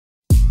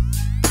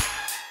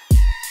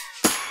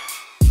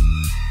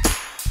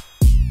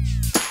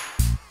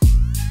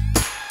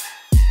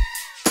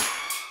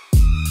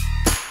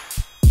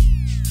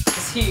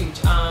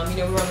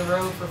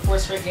road for 4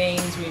 straight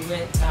games. We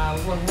went,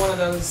 we won one of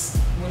those,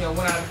 1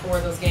 out of 4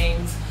 of those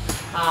games.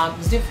 It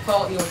was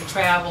difficult, with the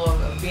travel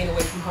of being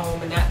away from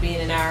home and not being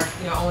in our,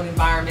 own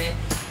environment.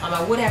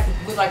 I would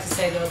like to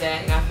say though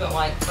that I felt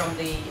like from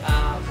the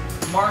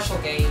Marshall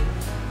game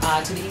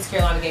to the East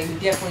Carolina game, we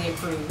definitely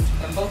improved.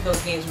 In both of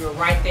those games, we were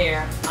right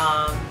there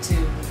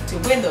to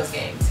win those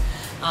games.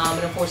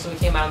 And unfortunately, we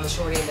came out on the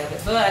short end of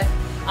it. But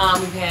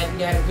we've had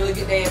a really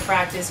good day of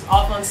practice,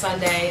 off on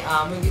Sunday.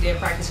 Really good day of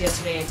practice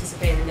yesterday.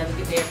 Anticipating another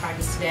good day of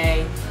practice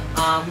today.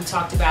 We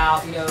talked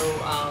about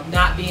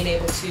not being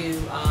able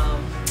to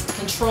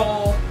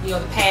control the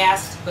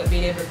past, but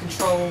being able to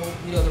control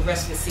the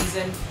rest of the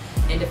season,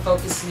 and to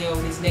focus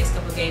these next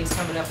couple of games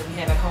coming up that we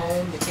have at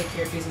home, to take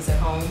care of business at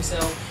home. So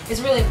it's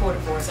really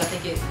important for us. I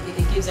think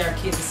it gives our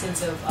kids a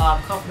sense of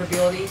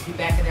comfortability to be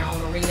back in their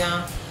own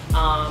arena,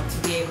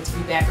 to be able to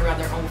be back around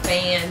their own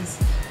fans.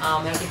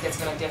 And I think that's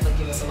going to definitely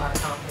give us a lot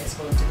of confidence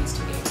going into these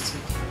 2 games this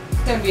weekend.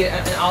 It's going to be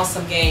an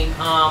awesome game.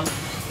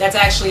 That's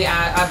actually,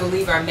 I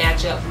believe, our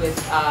matchup with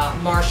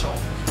Marshall.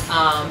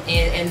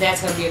 And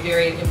that's going to be a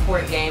very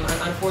important game.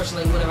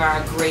 Unfortunately, one of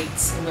our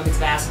greats in women's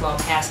basketball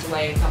passed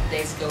away a couple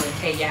days ago in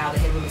Kay Yao, the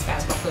head women's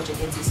basketball coach at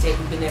NC State,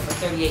 who's been there for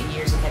 38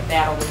 years and had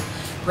battled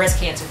with breast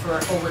cancer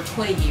for over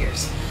 20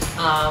 years.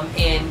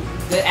 And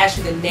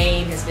the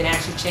name has been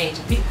actually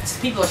changed.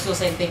 People are still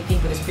saying Think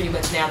Pink, but it's pretty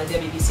much now the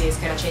WBC has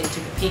kind of changed to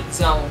the Pink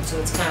Zone, so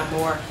it's kind of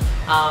more,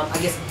 I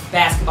guess,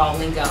 basketball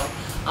lingo.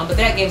 But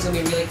that game's going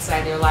to be really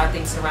exciting. There are a lot of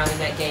things surrounding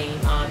that game.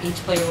 Each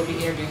player will be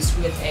introduced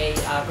with a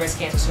breast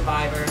cancer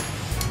survivor.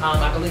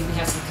 I believe we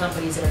have some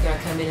companies that are going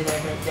to come in and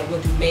that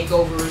will do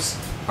makeovers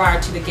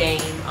prior to the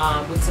game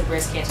with some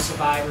breast cancer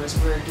survivors.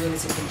 We're doing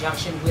this in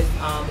conjunction with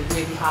the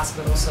UAB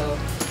hospital, so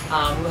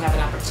we'll have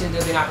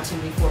there'll be an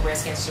opportunity for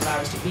breast cancer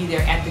survivors to be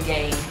there at the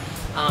game.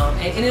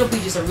 And it'll be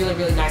just a really,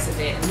 really nice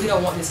event. And we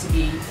don't want this to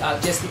be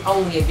just the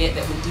only event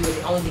that we do, or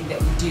the only thing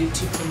that we do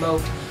to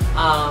promote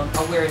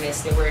the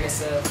awareness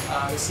of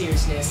the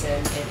seriousness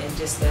and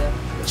just the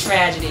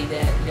tragedy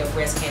that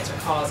breast cancer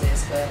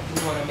causes. But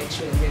we want to make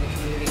sure that we're in the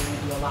community and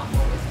we do a lot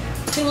more with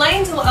that.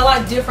 Tulane's a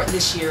lot different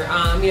this year.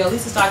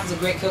 Lisa Stock is a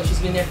great coach. She's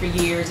been there for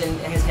years and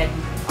has had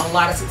a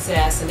lot of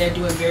success, and they're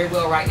doing very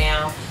well right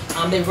now.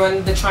 They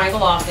run the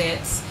triangle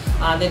offense.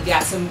 They've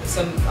got some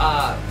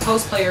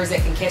post players that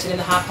can catch it in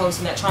the high post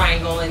in that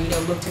triangle and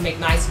look to make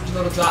nice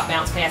little drop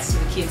bounce passes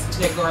to the kids, to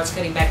their guards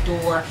cutting back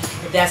door.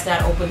 If that's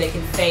not open, they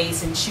can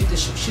face and shoot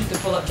the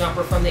pull up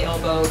jumper from the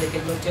elbow. They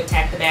can look to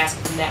attack the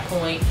basket from that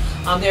point.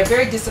 They're a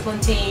very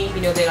disciplined team.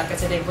 Like I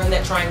said, they've run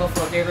that triangle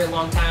for a very, very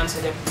long time,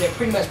 so they're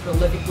pretty much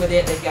prolific with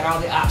it. They've got all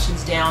the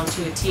options down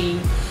to a T.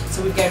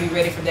 So we've got to be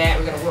ready for that.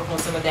 We're going to work on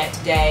some of that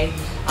today.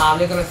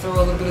 They're going to throw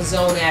a little bit of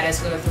zone at us.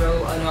 They're going to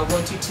throw a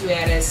 1-2-2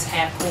 at us,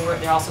 half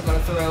court. They're also going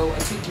to throw a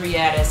 2-3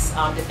 at us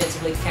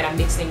defensively, to kind of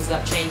mix things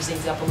up, change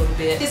things up a little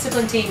bit.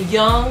 Disciplined team,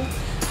 young,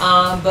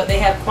 but they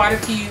have quite a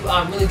few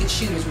really good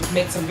shooters, which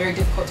makes them very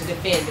difficult to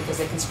defend because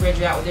they can spread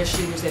you out with their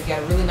shooters. They've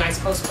got a really nice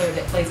post player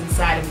that plays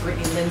inside of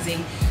Brittany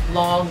Lindsay,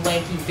 long,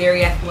 lanky,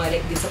 very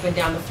athletic, gets up and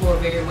down the floor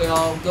very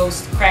well,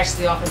 crashes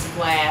the offensive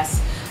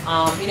glass.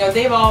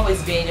 They've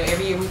always been,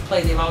 every year we've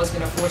played, they've always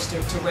been a force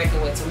to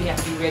reckon with, so we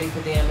have to be ready for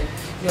them. And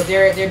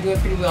they're doing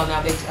pretty well now.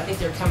 I think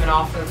they're coming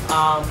off of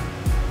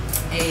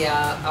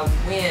a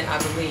win, I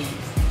believe.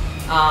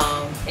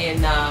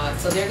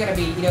 So they're going to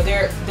be,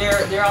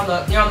 they're on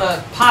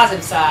the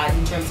positive side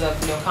in terms of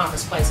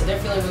conference play. So they're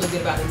feeling really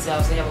good about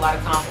themselves. They have a lot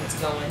of confidence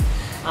going.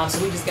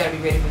 So we just got to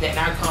be ready for that, and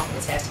our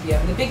confidence has to be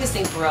up. And the biggest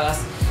thing for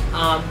us,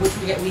 which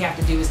we have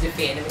to do, is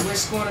defend. I mean, we're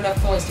scoring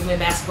enough points to win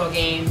basketball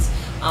games,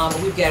 but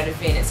we've got to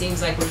defend. It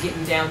seems like we're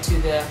getting down to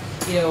the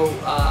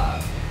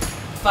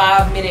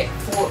 5 minute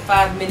to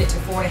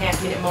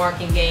 4.5 minute mark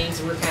in games,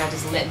 and we're kind of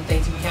just letting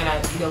things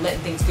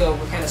go.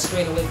 We're kind of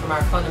straying away from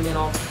our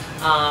fundamental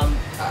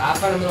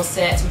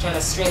sets. We're trying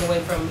to strain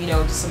away from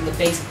just some of the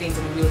basic things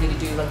that we really need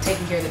to do, like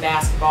taking care of the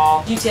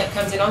basketball. UTEP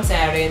comes in on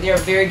Saturday, and they're a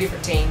very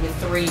different team with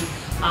 3.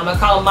 I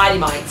call them Mighty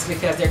Mites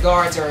because their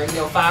guards are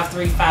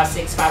 5'3",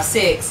 5'6",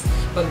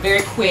 5'6", but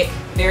very quick,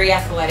 very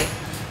athletic.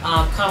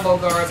 Combo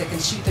guards that can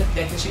shoot the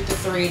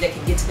 3, that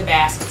can get to the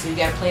basket. So you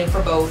got to play them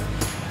for both.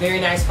 Very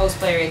nice post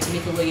player in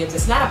Tamika Williams.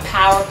 It's not a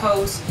power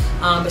post,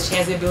 but she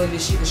has the ability to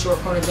shoot the short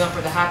corner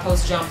jumper, the high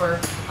post jumper.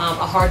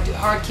 A hard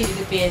kid to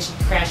defend. She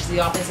crashes the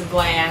offensive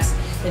glass.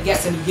 They've got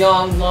some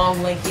young,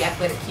 long, lanky,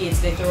 athletic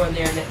kids they throw in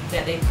there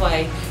that they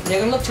play. And they're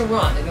going to look to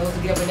run. They're going to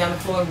look to get up and down the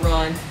floor and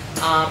run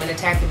and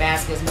attack the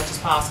basket as much as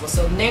possible.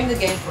 So the name of the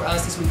game for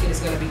us this weekend is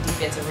going to be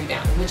defensive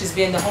rebounding, which has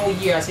been the whole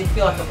year. I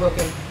feel like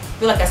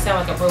I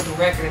sound like a broken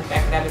record. In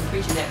fact, that I've been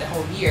preaching that the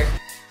whole year.